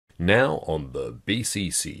Now on the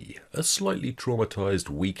BCC, a slightly traumatised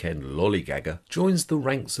weekend lollygagger joins the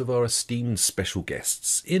ranks of our esteemed special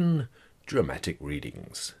guests in dramatic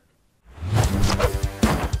readings.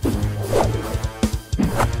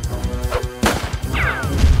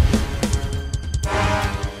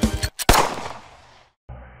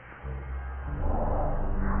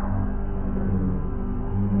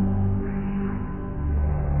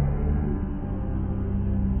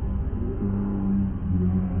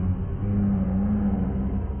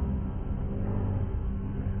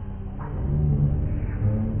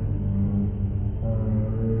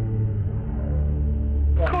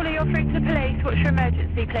 Caller, you're through to the police. What's your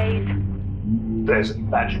emergency, please? There's a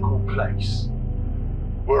magical place.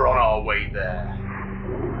 We're on our way there.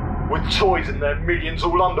 With toys in their millions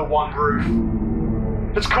all under one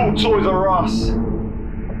roof. It's called Toys R Us.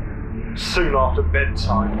 Soon after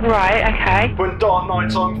bedtime. Right, okay. When dark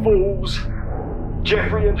nighttime falls,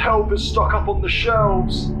 Jeffrey and helpers stock up on the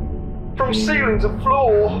shelves. From ceiling to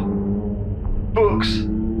floor. Books,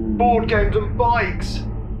 board games and bikes.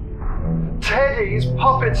 Teddies,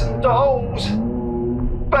 puppets and dolls.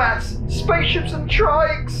 Bats, spaceships and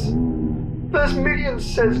trikes. There's millions,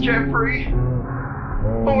 says Jeffrey.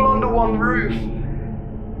 All under one roof.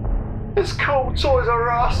 It's called Toys R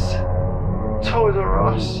Us. Toys R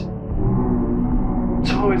Us.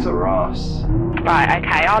 Toys R Us. Right,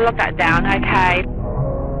 okay. I'll log that down, okay.